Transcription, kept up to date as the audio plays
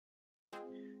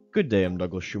Good day, I'm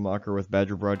Douglas Schumacher with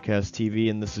Badger Broadcast TV,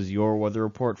 and this is your weather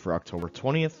report for October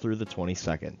 20th through the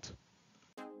 22nd.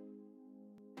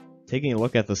 Taking a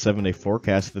look at the 7-day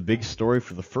forecast, the big story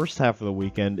for the first half of the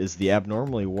weekend is the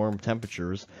abnormally warm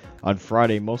temperatures. On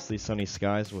Friday, mostly sunny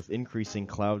skies with increasing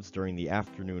clouds during the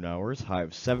afternoon hours, high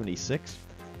of 76.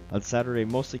 On Saturday,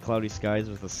 mostly cloudy skies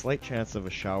with a slight chance of a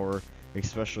shower,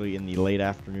 especially in the late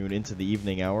afternoon into the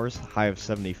evening hours, high of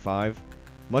 75.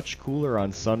 Much cooler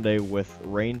on Sunday with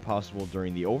rain possible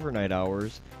during the overnight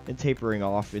hours and tapering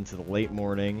off into the late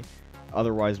morning.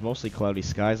 Otherwise, mostly cloudy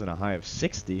skies and a high of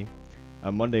 60.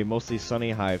 On Monday, mostly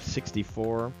sunny, high of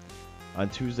 64. On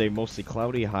Tuesday, mostly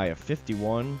cloudy, high of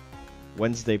 51.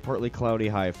 Wednesday, partly cloudy,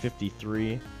 high of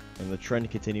 53. And the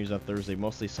trend continues on Thursday,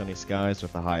 mostly sunny skies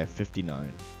with a high of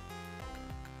 59.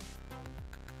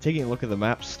 Taking a look at the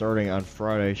maps starting on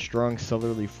Friday, strong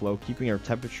southerly flow keeping our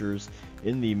temperatures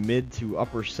in the mid to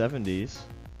upper 70s.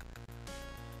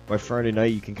 By Friday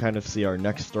night, you can kind of see our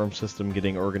next storm system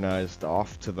getting organized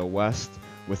off to the west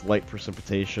with light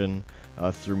precipitation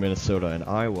through Minnesota and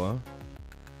Iowa.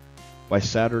 By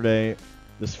Saturday,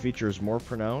 this feature is more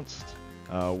pronounced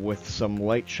with some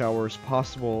light showers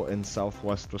possible in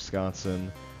southwest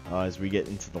Wisconsin as we get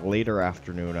into the later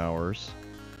afternoon hours.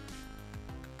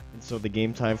 And so the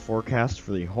game time forecast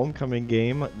for the homecoming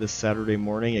game this Saturday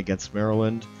morning against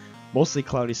Maryland, mostly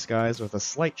cloudy skies with a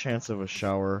slight chance of a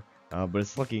shower, but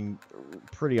it's looking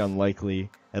pretty unlikely.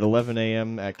 At 11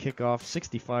 a.m. at kickoff,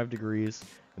 65 degrees,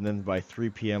 and then by 3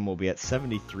 p.m. we'll be at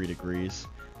 73 degrees.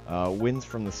 Winds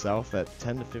from the south at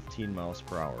 10 to 15 miles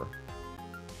per hour.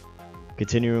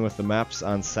 Continuing with the maps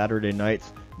on Saturday night,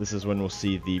 this is when we'll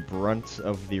see the brunt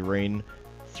of the rain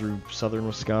through southern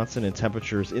Wisconsin and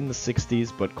temperatures in the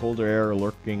 60s, but colder air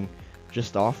lurking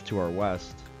just off to our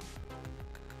west.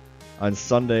 On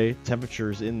Sunday,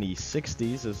 temperatures in the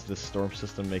 60s as the storm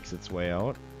system makes its way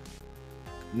out.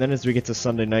 And then as we get to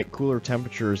Sunday night, cooler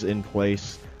temperatures in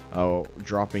place,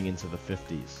 dropping into the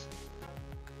 50s.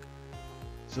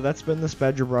 So that's been this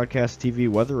Badger Broadcast TV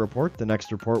weather report. The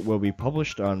next report will be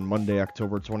published on Monday,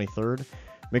 October 23rd.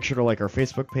 Make sure to like our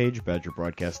Facebook page, Badger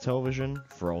Broadcast Television,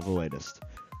 for all the latest.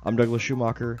 I'm Douglas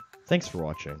Schumacher. Thanks for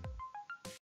watching.